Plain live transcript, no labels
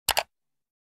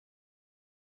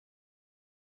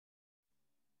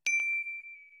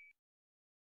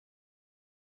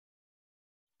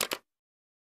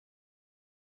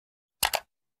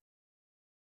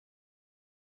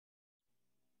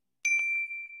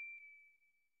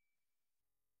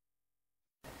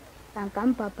and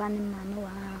come papa and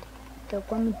mamma to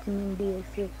come to me be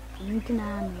sick.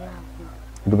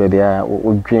 Do baby, I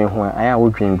would dream when I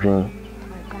would dream.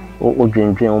 Would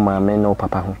dream mamma no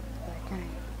papa.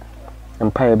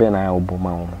 Empire Ben I will boom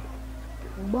my own.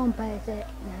 Bumpire said,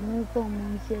 no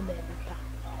phone, baby.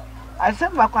 I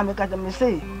said, back when I got them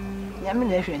say,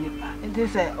 Yamin, it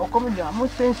is a comedy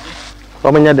almost sense.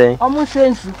 How many day? Almost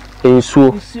sense. In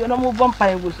so, you know,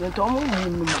 vampire was a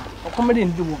comedy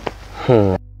in do.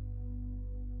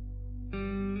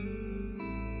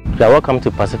 You are welcome to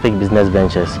Pacific Business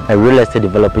Ventures, a real estate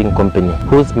developing company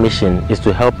whose mission is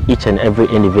to help each and every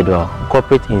individual,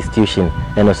 corporate institution,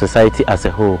 and a society as a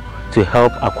whole to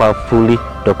help acquire fully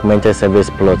documented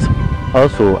service plots.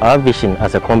 Also, our vision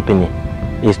as a company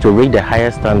is to reach the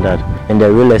highest standard in the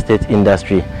real estate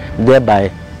industry, thereby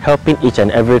helping each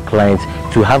and every client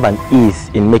to have an ease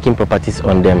in making properties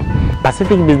on them.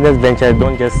 Pacific Business Ventures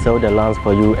don't just sell the lands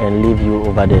for you and leave you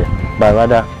over there, but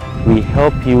rather we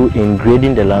help you in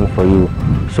grading the land for you,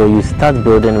 so you start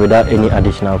building without any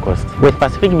additional cost. With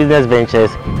Pacific Business Ventures,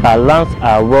 our lands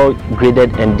are well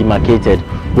graded and demarcated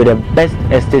with the best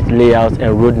estate layouts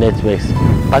and road networks.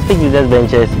 Pacific Business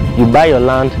Ventures, you buy your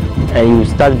land and you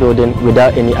start building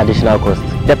without any additional cost.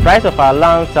 The price of our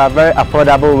lands are very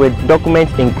affordable with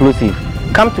documents inclusive.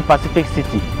 Come to Pacific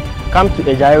City, come to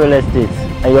Ejai Real Estate,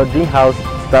 and your dream house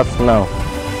starts now.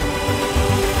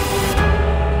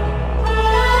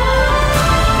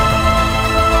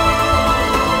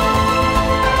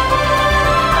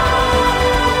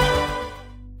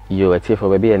 Yo, a for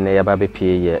baby and near baby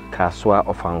pay Kaswa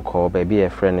of Uncle, baby a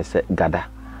friend is Gada.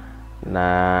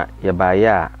 Na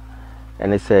Yabaya,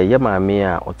 and it's a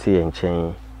Yamamia or tea and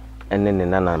chain, and then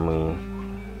Nana Moon.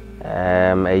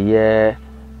 A year,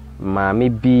 Mammy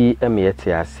be a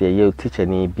meatia, say you teacher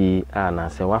need be, and I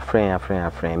say, what friend,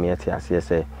 meatia,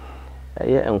 say, a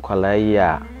year and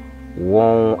Colaya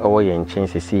won't away and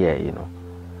change his year, you know.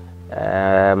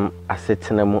 I said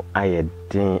to them, I had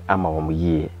din among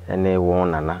ye, and they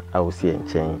won Nana, I will see and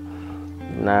change.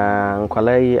 Na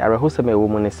Nkwalai, I rehearse a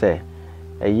woman say,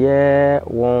 a year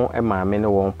won't a mammy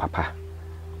no won't papa.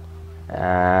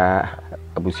 A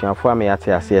bushia for me at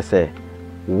a say,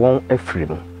 won't a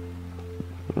frame.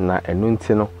 Na a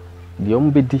nuntino, the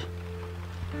umbedi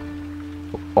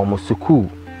almost so cool,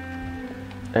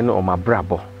 and on my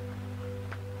brabo.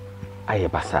 Aye,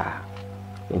 basa.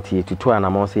 Inti tutu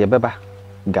anamon se yebeba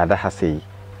Gada hase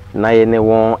na ye ne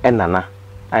won enana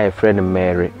aye friend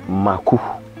Mary Maku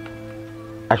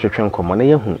ahwetwe nkomo na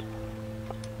yehu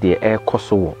de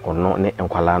ekoso wo ono ne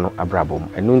enkwala no abrabom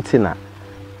enu nti na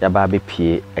yaba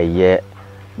bepie eye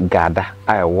Gada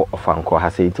aye wo ofanko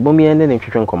hase nti bomi ene ne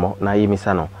twetwe nkomo na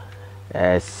yemisa no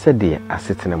sede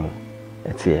asetene mu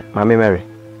etie mama Mary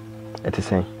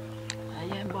etisen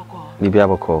aye boko bibia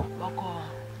boko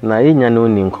na yenya no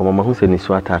ni nkomo ma hu se ni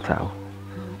so atata o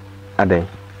aden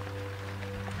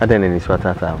ni so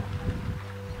atata o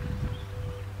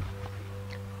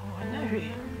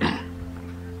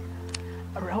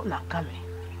areho na kame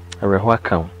areho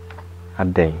account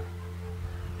aden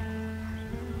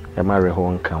e ma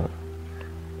areho account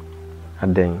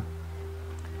aden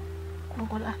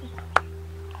kongola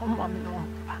o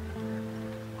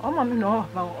mami no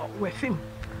ba we film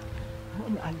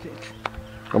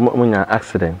Munya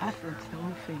accident.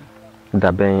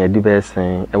 Da ben edi be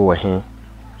sen e wo he.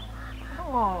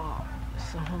 Oh,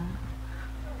 so.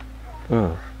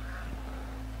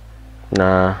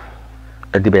 Na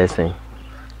edi be sen.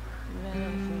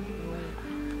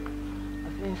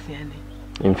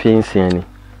 Infinsiani.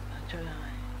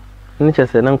 Ni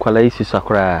chese na nkwala isi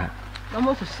sakura. Na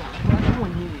mo so sa. Na mo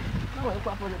ni. Na wo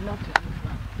kwa not.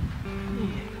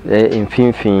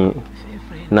 Infinfin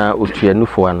na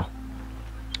otuanufo ano.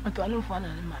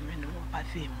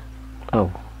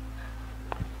 Oh.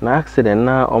 Na accident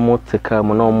na omo teka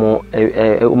mo na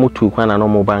omo tu kwana na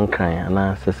omo bankran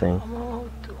na sesen.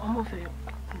 Omo fe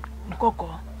nkoko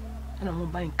na omo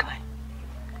bankran.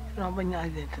 Na omo nya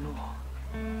accident no.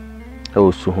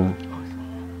 Oh suhum.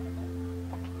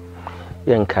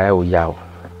 Yen kai o yawo.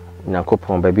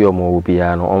 Nyakopon ba bi omo obi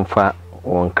ya no omfa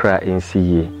wonkra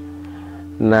ensiye.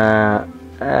 Na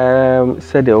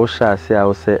said the osha say I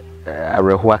was a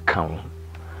reho account.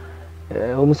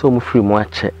 Almost almost free more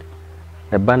check.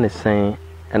 A banner saying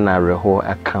and a reho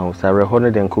account. So reho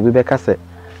no den could be back as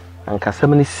and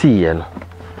Casamani see a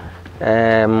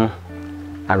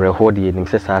reho the evening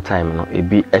says our time no it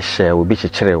be a share will be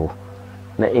chicherew.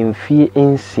 Na in fee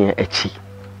in see a chi.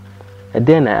 And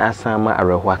then I asked some a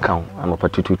reho account and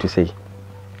opportunity to say.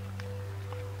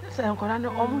 Say I'm going to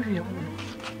almost here.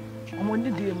 I'm on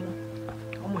the deal.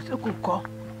 Almost a good call.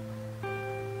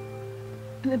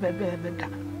 The baby,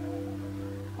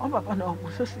 papa no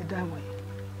so sit down way.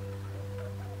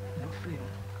 No free.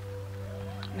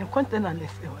 The container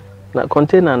is na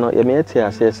container no ye me tie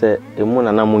ase se emu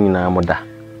na na mu nyina moda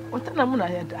container mu na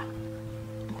ye da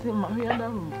nti ma me ya da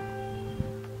mu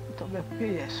to be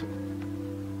pay so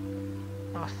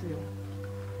asio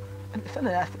and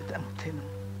sana ya sit am tenu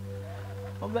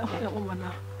oba ko oba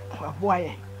na wa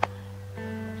boye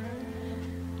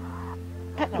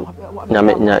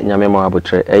nyame mo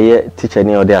abutre eye teacher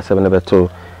ni odi asem na beto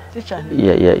teacher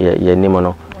ye ni mo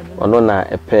no ono na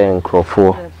epe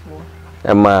nkrofo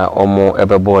Emma omo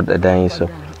everboard edan so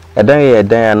edan ye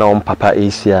edan na on papa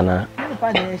esia na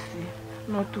papa dey esi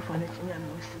no too for nechinya no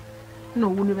esi no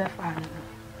wunu be fa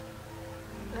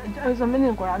na so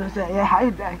many nkora no say ye high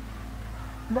die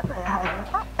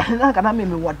na kana me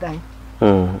wodan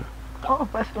oh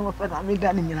pastor mo fa na me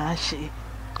dan nyina hye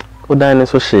o dan ne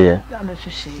so hye ye dan ne so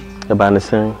hye e ba ne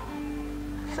sen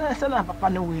se na papa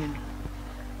no we no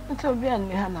nti obi an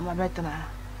ne ha na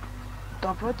mabetana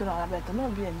Topoto na beta no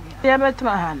bi emi. Ya beta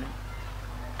ha no.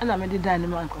 Ana me di dan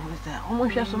man ko se. O mo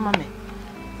hwe so ma me.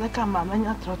 Se ka ma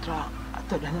manya trotro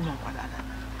atodo ne man kwada na.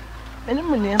 Eni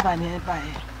mu ne ba ne ba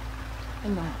e.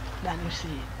 Eno dan no si.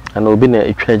 Ana obi na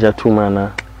etwaja tuma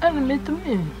na. Ana me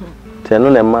tumi. Te no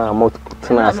le ma mo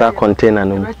tena asa container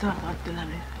no. Beta container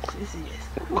me. 6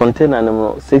 years. Container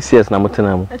no 6 years na mo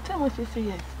tena mo. Eta mo 6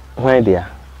 years. Why dia?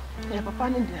 Ya papa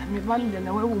ne dia. Me ba ne dia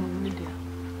na wewu mu dia.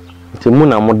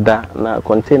 Timuna muda na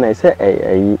container ise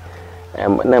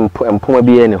na empoma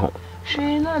bi ene ho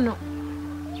hwe na no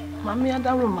mami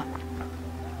ada roma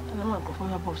na ma ko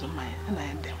fa boss mai na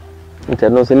yende nte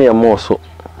no se ne ye moso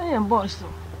na ye boss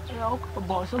ya o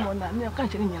boss mo na me ka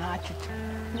chiri nyina atete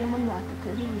ne mo na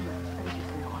atete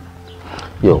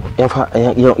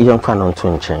yo yemfa no nto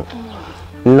nchen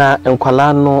na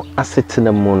enkwala no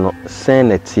asetena mu no sen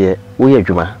na tie wo ye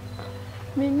adwuma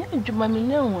me nya adwuma me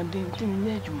nya wode nti me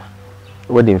nya adwuma.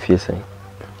 What do you feel saying?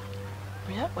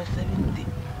 We are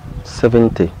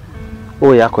 70.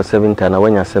 Oh, you are 70, and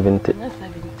when you are 70.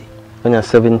 When you are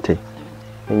 70,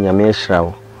 when you are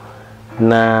shroud.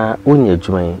 Na when you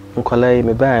join, Uncle,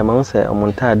 me buy my own say, a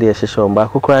montage, a show, but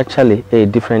who actually a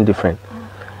different.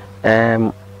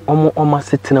 Almost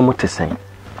sitting a motor saying.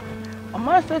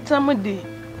 Almost that time of day.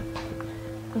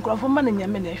 Uncle for money, your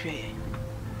men,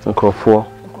 Uncle for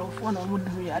no would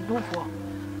be a do for.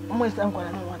 Almost uncle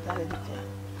and what I did.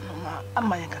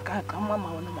 Ama yakaka mama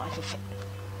wana mahashisha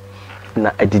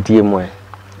na adidie mwe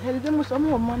hedide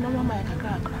musomo mama mama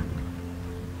yakaka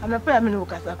anapeya mini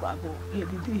ukasa kwa abo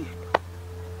hedide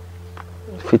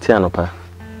fiti anopa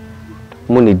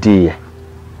muni die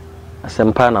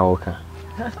asempa na woka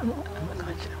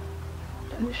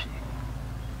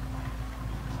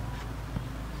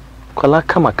kwala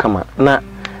kama na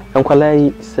nkwala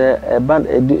yi se eba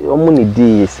omuni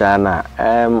die sana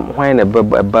hwan na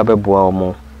eba beboa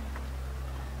omo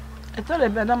etole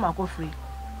be na mako free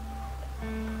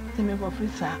teme ko free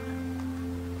sa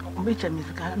obecha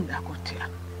mizika nda akotia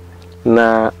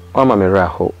na mama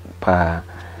meraho pa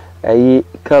ayi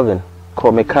Calvin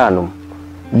ko mekanum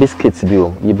biscuits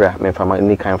bio yibra me fama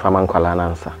ni kan fama nkwala na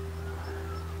nsa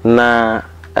na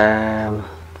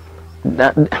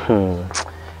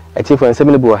atifu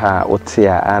nsebele bo ha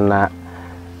otia ana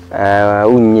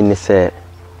unyi ni se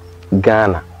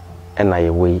Ghana na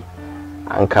yewe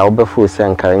anka obefo se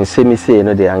anka nsemi se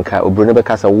no de anka obrone be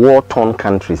kasa war torn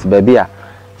countries baby a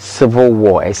civil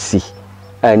war asi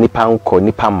nipa nko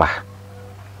nipa ma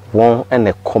won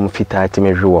ene komfita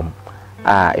timehwewom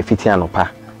efiti anopa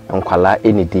nkwala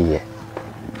enidi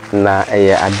na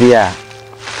eye ade a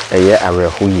eye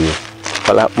arehoye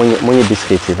kwala monye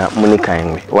biscuit na muni kan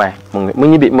me why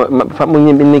monye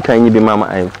bi kan yibi mama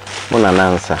ai mona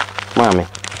nansa mama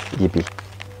yibi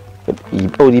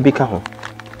yibi ka ho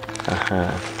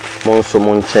monso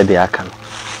monche de aka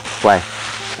why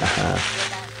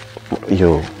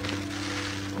yo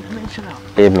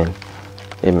amen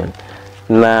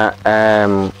na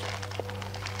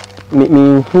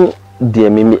mi hu de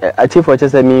mi atifo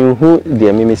chese mi hu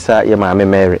de mi sa ye ma me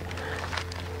Mary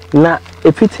na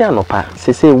efiti anopa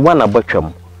sese wana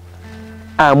botwam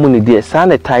a mu ni de sa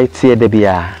na tight de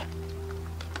bia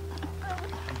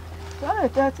sa na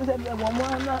tight de bia mo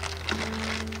na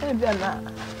e bia na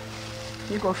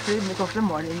mi ko free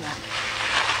morning na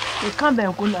e kan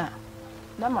ben kuna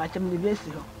na ma chem ni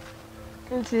besi ho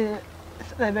nti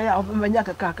sa be ya obanya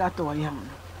kaka to yam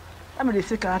na me de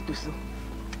sika to so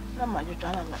na ma jo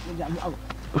tana na me jam awo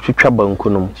twitwa banku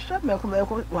no twitwa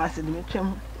banku wa se ni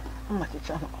twem ma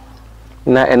tcha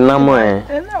na enamo na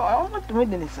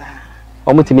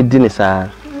omutimi dini sa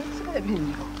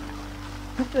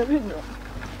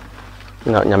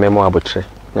na nyame mo abutre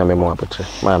nyame mo abutre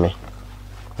mami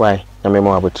why nyame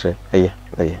mo abutre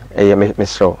eye me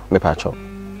show me pacho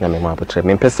nyame mo abutre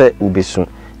me pese ubesu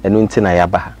enu nti na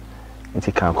yaba ha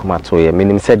nti kan koma to ye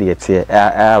menim se de yete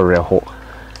areho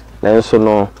na nso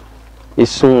no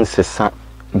isun sesa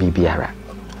bibiara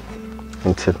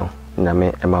nti no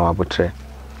nyame ema wabutre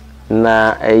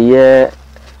na eye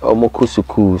omoko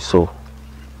school so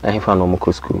ahifa no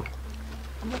omoko school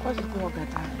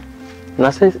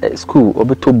na say school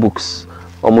obeto books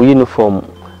omo uniform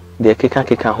de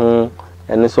keka ho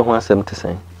eno so ho asem te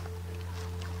sen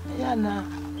ya na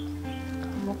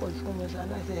omoko school mo sa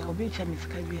na say obi chemi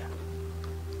skabia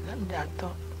na de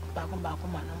ato ba ko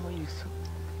ma na mo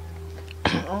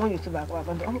yusu ba ko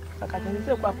ka te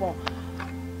se kwa po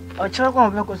o chira ko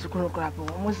mo ko school ko apo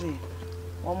mo si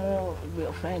omo be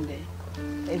friend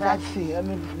exactly I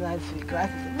mean that's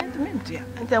classes meant ya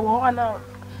nte wo ana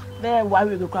be wa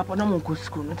we go apo na mo ko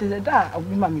school nte da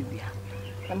obi ma me bia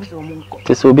na me se omo nko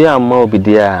te so bi amma obi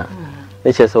dia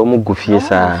e che se omo gufie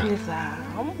sa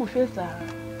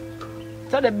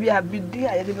so da bia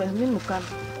bidia ya de be mi nuka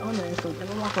ona so te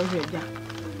mo ko je ja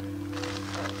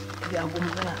ya go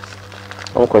mo na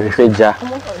omo ko je ja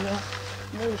omo ko yo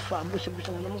mo so abushi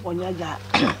na mo ko nya ja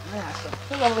na ya so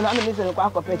so na me se ko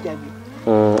akopete bi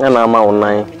ana ama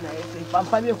online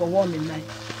pampa bi ko wo mi nai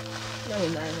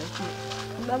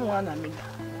na mo ana mi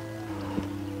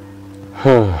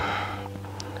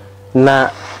na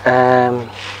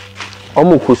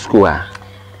omo ku school a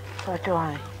so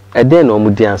ai eden no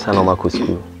mu di ansa no mako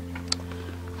school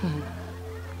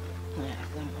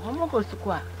omo ko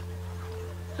school a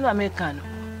na me kan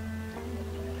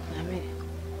na me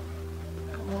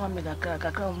mo me ka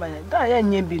o ba da ya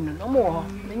nye bi no mo ho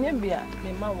me nye bi a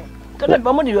me ma wo tole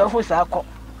ba mo di wo fo sa akọ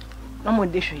na mo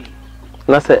de hwe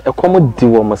na se ekomo di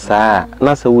wo mo saa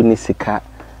na se wo ni sika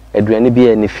aduane bi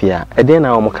ani fia eden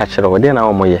na wo mo ka kire wo eden na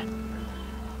wo mo ye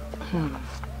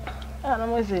na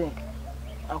mo se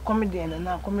a comedian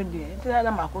na comedian ti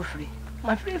na ma ko free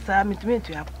ma free sa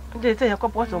mitmetu ya de se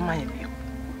yakopo so ma ye bi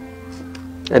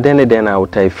eden na wo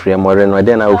tai free mo re no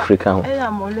eden na wo free ka ho na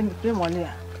mo le mi free mo le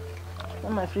ya na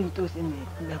ma free to se mi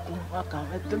be ko aka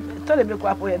tole be ko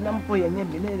apo ye na mpo ye nye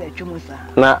bi na de twemu sa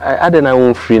na ade na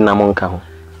wo free na mo nka ho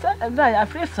sa da ya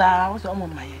free sa wo so mo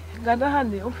maye gada ha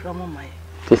de o free mo maye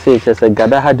te se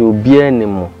gada ha de obi ani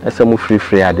mo ese mo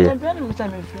free ade na bi mi sa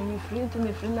me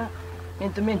free na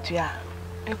mentu ya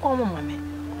e ko mo mame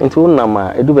nti wona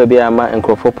ma edu ba bia ma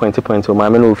enkrofo point o ma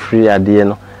me no free ade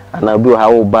no ana obi ha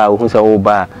wo ba hu sa wo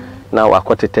ba na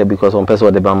wakotete because on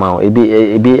person de ba ma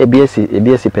ebi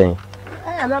esi pen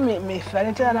na me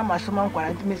fere nti na ma soma nkwara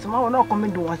nti me soma wona ko me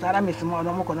du won sara me soma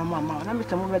wona mo ko no mama na me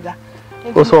soma beda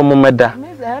o so mo meda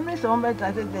me soma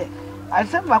beda de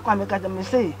ase ba kwa me ka me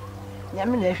say nya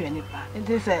me na ehwe nipa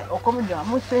nti se o ko me du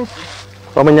mo sense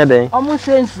o mo nya den o mo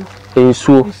sense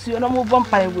ensuo na mo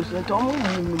bompa eguso nti o mo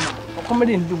mu o ko me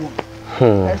de ndu wo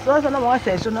so na mo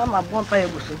say so na ma bompa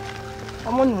eguso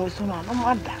o mo nu so na mo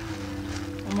ada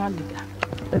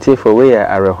ati for we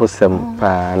are hosem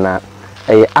pa na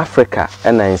Africa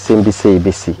and I nsem bi say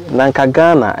besi na nka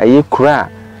Ghana kura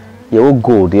ye wo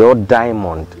gold ye wo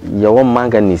diamond ye wo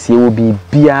manganese ye wo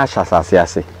bibia hyasase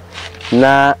ase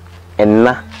na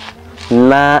enna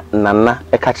na nana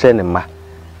ka kire ne ma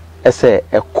ese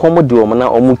ekomo de omo na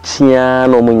omo chia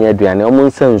na omo nya aduane omo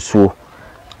nsansuo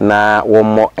na wo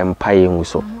mo empire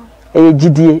nguso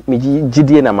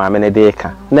gidie na maame ne de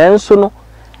ka na enso no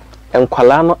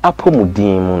enkwala no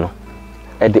apomudin mu no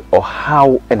e de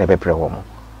ohaw ene bebre wo mo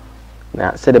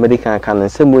na se de medical kan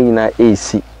nsem nyina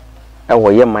esi e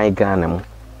wo ye man Ghana mu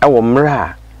e wo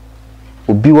mra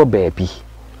obi wo baabi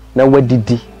na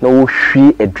wadidi na wo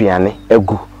hwie aduane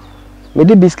agu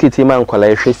mede biscuit ma nkwala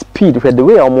hwe speed for the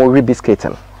way omo re biscuit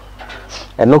no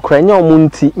e no kranya omo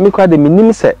nti me kwa de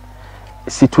minim se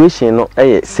situation no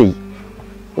sei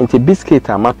nti biscuit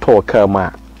amato ka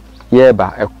ma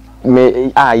yeba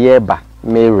me yeba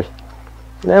Mary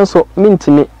nanso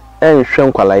mintimi enhwe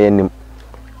nkwala yanim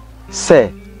se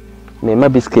me ma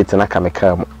biscuit na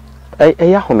kameka mu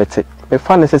ya homete me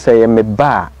fa ne se ye me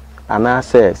ba ana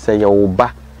se ye wo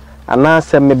ba ana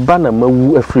se me ba na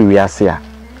mawu afiri wiase a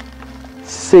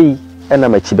sei na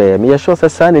machibe me ye sure se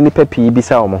sa ne nipa pii bi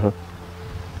sa wo ho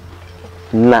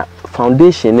na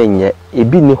foundation enye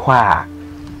ebi ni hɔ a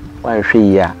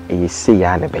wanhwe ya sei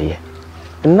ya ne beye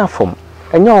na fom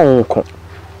enya onko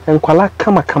enkwala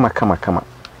kama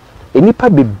enipa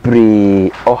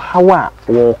bebre ohawa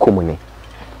won komuni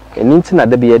eninti na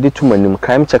da be yede tumanim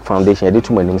crime check foundation yede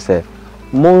tumanim se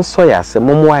monso ya se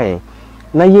momwae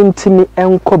na yentimi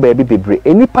enko baabi bebre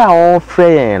enipa a on frɛ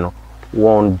yen no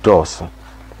won doso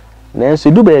na enso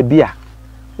du baabi a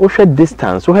wohwɛ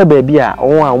distance wohwɛ baabi a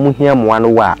wɔn a wɔn hia mmoa no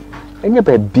wa enye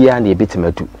baabi a na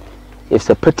ebetimadu if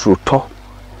the petrol to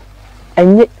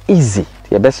enye easy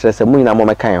ye best stress mu nyina mo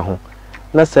meka ho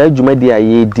na saa adwumadi a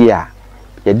ye di a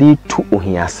ye di tu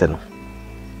ohiase no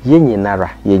ye nyinara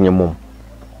ye nyemom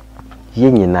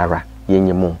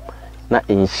na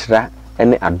enhyira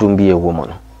ene adom bi ewo mo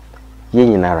no ye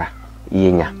nyinara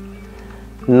ye nya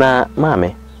na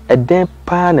maame eden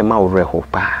pa ne ma wore ho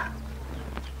pa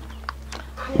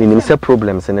ni se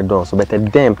problems ne do so but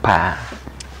eden pa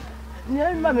ni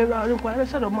mama ra ro kwa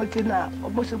se do mo ti na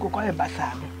obosi ko kwa e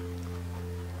basa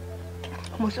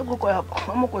mo se ko kwa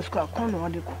mo ko ska kon no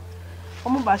de ko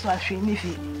mo basa ahwe ni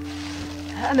fi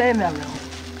ana e me ra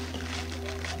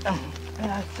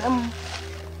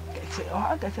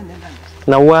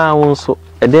na wa wonso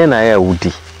eden na ya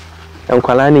wudi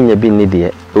enkwala ni nya bi ni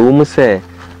de ewo mu se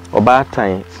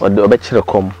obaatan obekire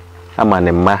kom ama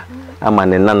ne ma ama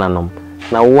ne nananom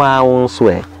na wa wonso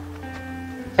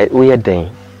wo ye den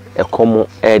ekomo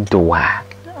edwa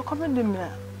ekomo de me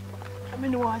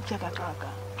amini wa cheka kaka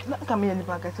na kama ye ni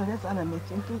pa ka so ne sana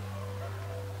metintu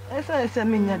esa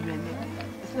me nya dwe ne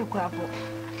esa kwa bo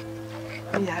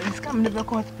ya riska me be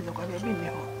ko hospital kwa be mi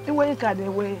ho e we ka de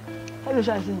we hello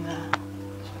chance na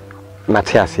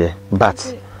Matias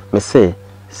but me say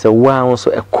so wa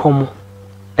wonso ekomo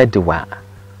edwa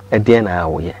ede na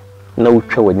awoye na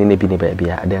wotwa wani ne bi ne ba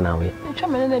bia ade na awoye twa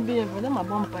me ne bi e na ma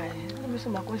bompa e na so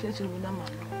ma ko se suru na ma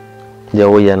je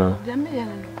wo ye no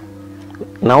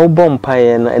na wo bompa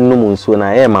e na enum nsuo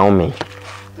na e ma wo me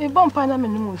bompa na me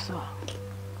num nsuo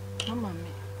mama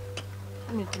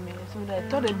me ti me so da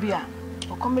to de bia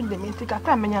o come de me ti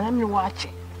kaka me nya na me wa ache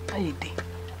ayede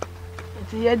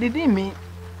ti ye didi mi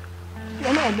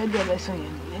ye na ebe de be so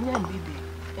ye nya didi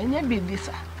enya bi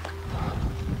sa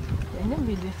enya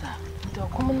bi sa to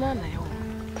come na na yo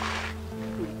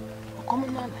come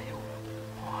na na yo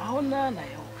how na na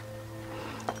yo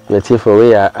yeti for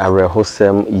we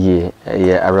arehosem ye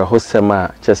arehosem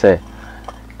a che say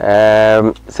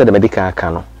say the medical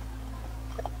aka no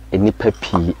enipa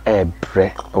pi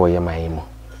ebre o ye mayimu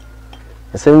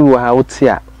asem wi ha wuti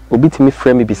a obi timi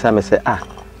frɛ me bisa me say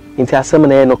nti asem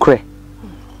na ye no kre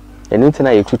eni nti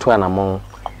na ye tutu anamon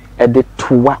ede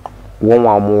tuwa won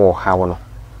wa mo wo ha wo no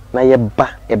na ye ba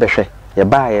ye behwe ye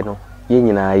ba ye no ye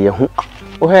nyina ye hu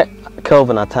wo he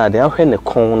Kelvin atade a hwe ne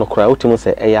kon no kra wotimu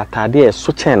se e atade e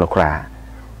so chen no kra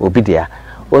obi dia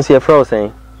won se frɛ wo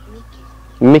sen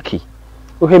Mickey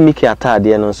wo he Mickey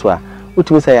atade no so a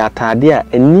wotimu se atade a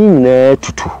eni nyina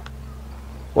tutu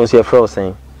won se frɛ wo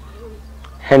sen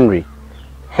Henry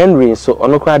so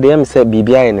ono kra de am se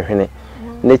bibia ye ne hwene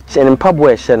ne mpabo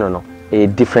e hye no e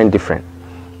different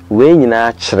we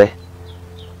nyina kyerɛ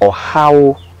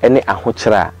ohawo ene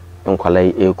ahokyerɛ a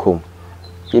nkwalai ekom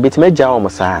ye betima gya wo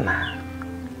mosana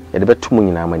ye de betum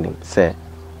nyina amanim se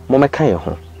mo meka ye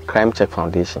ho Crime Check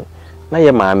Foundation na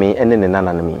ye maame ene ne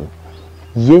nananom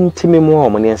ye ntimi mo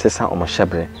mo ne nsesa o mo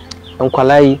hyebre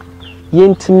nkwalai ye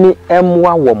ntimi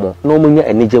emwa wo mo na mo nya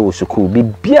anigye wo sukuu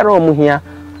bibiara o mo hia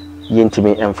ye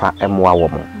ntimi emfa emwa wo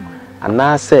mo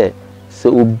ana se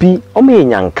obi o mo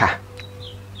yenyanka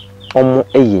omo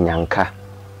eyenyanka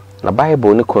na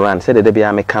Bible ni Quran se de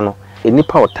bia meka no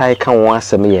enipa otai ka won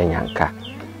asem ye nyanka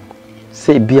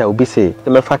se bia obi se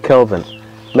mefa Kelvin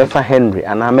mefa Henry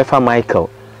ana mefa Michael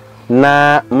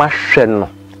na mahwe no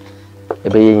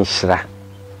ebe ye nhyira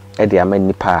e de ama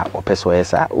nipa opeso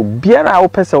esa obiara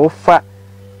opese wo fa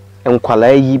enkwala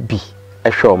yi bi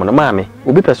ehwe o no maame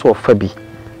obi pese wo fa bi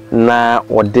na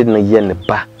wode no ye ne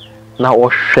ba na wo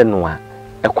hwe no a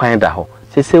ekwan da ho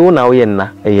sese wo na wo ye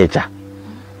na eyeja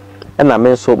na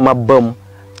me so mabam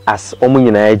as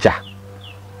omunyina eja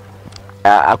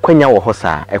akwanya wo ho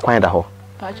sa ekwan da ho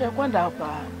pa che ekwan da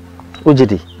pa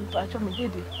ujidi pa che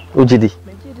mejidi ujidi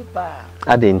pa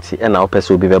adenti na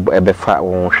opese obi ebe fa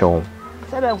won hwe won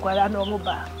se be nkwala no mo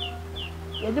ba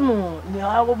ye di mu ni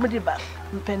hawo mo di ba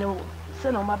mpene wo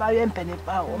se no ma ba ye mpene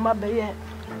pa o ma be ye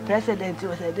president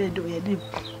o se de do ye di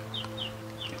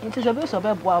nti so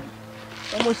be boa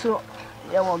mo so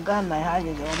ye wo Ghana ha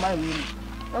ye o ma wi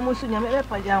na musu nyame be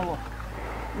pajanwo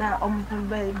na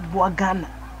ombe bo Ghana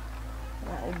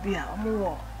bia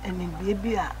omo eni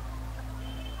bia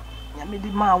nyame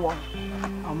di ma wo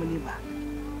omni ba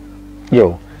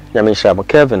yo nyame shabo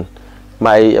Kevin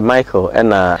my Michael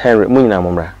and Henry munyina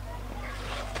momra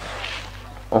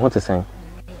oho te sen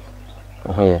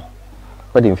oho ye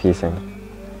what do you feel sen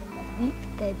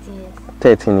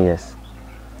 13 years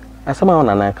asama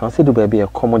ona na kan se do ba bia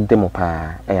komo demo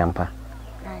pa eyampa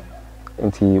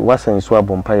nti wasan so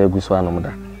abompa ya guso anom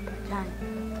da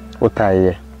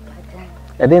otaye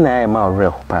ede na ya ma ore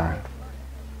ho pa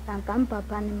Sankam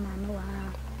papa ni mama wa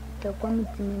to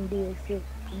committee me dey say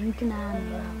meeting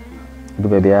am. Do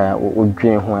baby o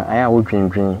dwen ho aya o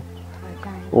dwen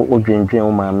o dwen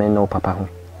o ma me no papa ho.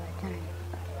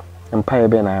 Empire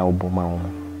be na o bo ma wo.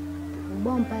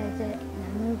 Bo empire say na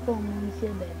me for me say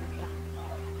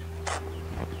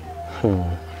be.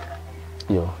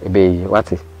 Yo, ebe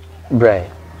what is? Bray,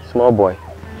 small boy.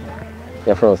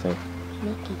 Your frozen.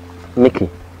 Mickey.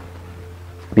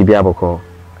 Bibi aboko.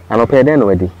 Ano pay den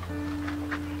already.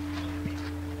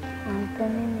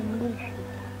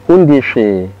 Undi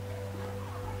she.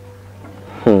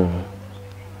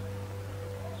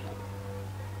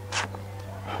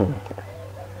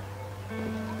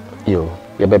 Yo,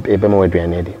 ebe mo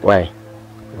aduane di. Why?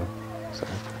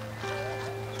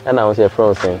 And I was your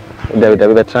frozen. There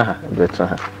betra ha.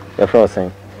 Your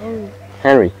frozen.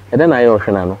 Henry, and then I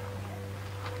ocean ano.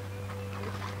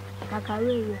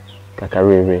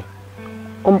 Kakarere.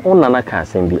 Nana ka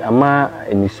sembi ama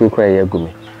eni so kra ye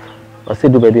gumi. O se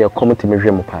do baby e come to me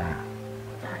hwem pa.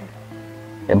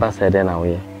 E ba say den na wo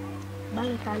ye. Ba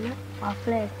ka na wa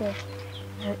flex e.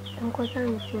 Nko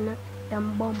san sina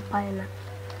dem bom paina.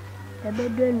 E be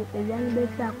do ni e yan be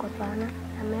fi akotana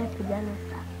ama e pijana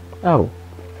sa. Oh.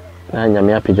 Na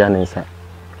nyame apijana nsa.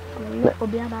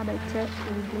 Obi aba ba che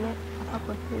ndine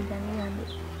akoto jani ya be.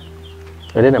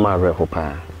 E de na ma re ho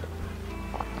pa.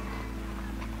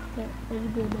 Every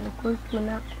day they go to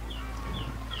now.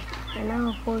 And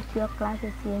now force your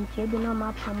classes and maybe no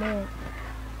map for me.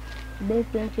 They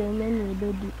think you many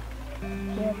baby.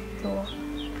 Yes, so.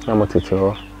 I'm not it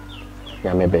all.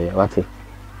 Yeah, maybe what it?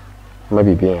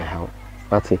 Maybe being how.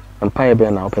 What it? Empire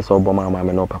being now, person bomb my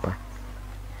no papa.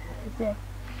 Yes,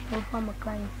 no from a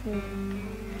client say.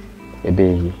 A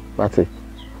baby, what it?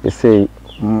 They say,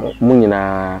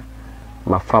 Munina,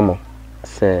 my family,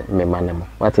 say, me manamo.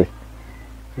 What it?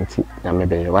 Nti na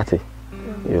mebe wate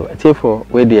yo atiefo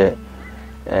we de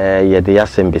ye de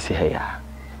yasem besi ha ya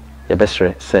ye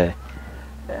besre se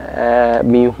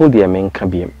mi hu de me nka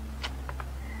biem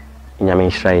nyame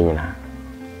nhira nyina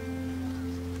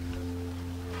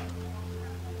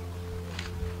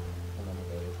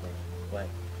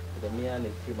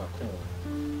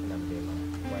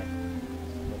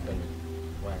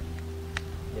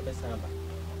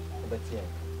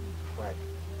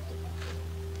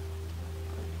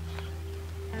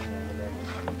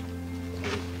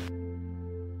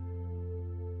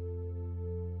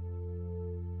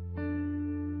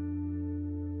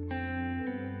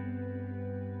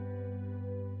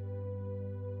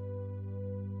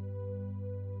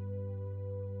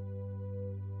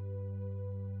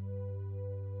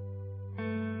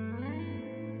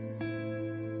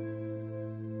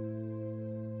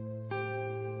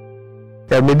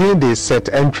Medin they set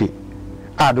entry.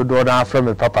 I do order from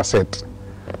my papa set.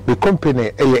 The company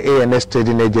ANS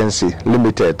Trading Agency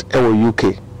Limited, UK.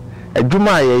 A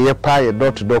Juma ye pay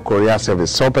door-to-door courier service.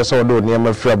 So person do near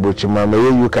my friend Buchima, my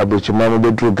UK Buchima,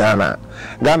 bedroom Ghana.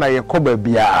 Ghana ye kobe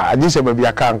bia, I just say baby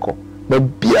a kanko.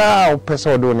 But bia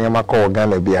person do near my call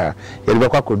Ghana bia. Ye be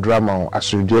kwa drama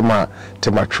asujema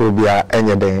tematrobia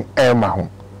anything ema home.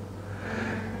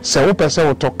 So person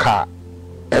will talk car.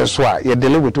 And so you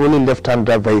deal with only left-hand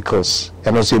drive vehicles,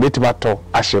 and also you need to battle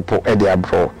Ashepo Eddie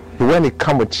Abro. When it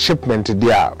comes with shipment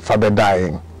there for the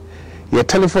dying, your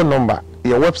telephone number,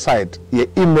 your website, your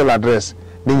email address,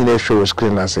 then you show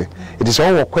screen and say it is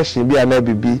all a question. Be an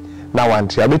ABB now.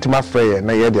 Want you? I bet my friend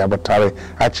na the abatare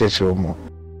at church more.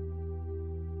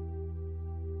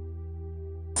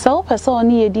 So person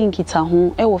ni yedi nkita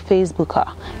ho e wo Facebook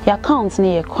a your account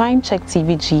ni ye Crime Check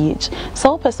TV GH.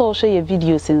 So person share your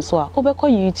videos nso a obekọ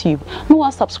YouTube no wa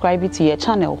subscribe to your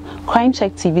channel Crime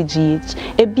Check TV GH.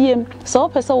 Ebiem so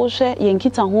person wo share ye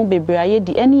nkita ho bebraye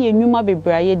di ene ye nwuma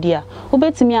bebraye di a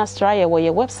obetimi astra ye wo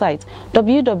your website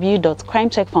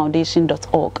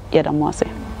www.crimecheckfoundation.org. Yeda mo ase.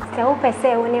 So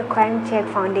person wo ni Crime Check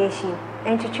Foundation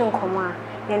entwetwe nkomo a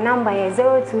the number is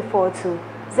 0242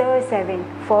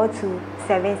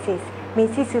 074276.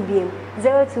 Mississippi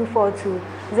 0242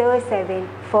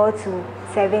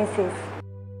 074276.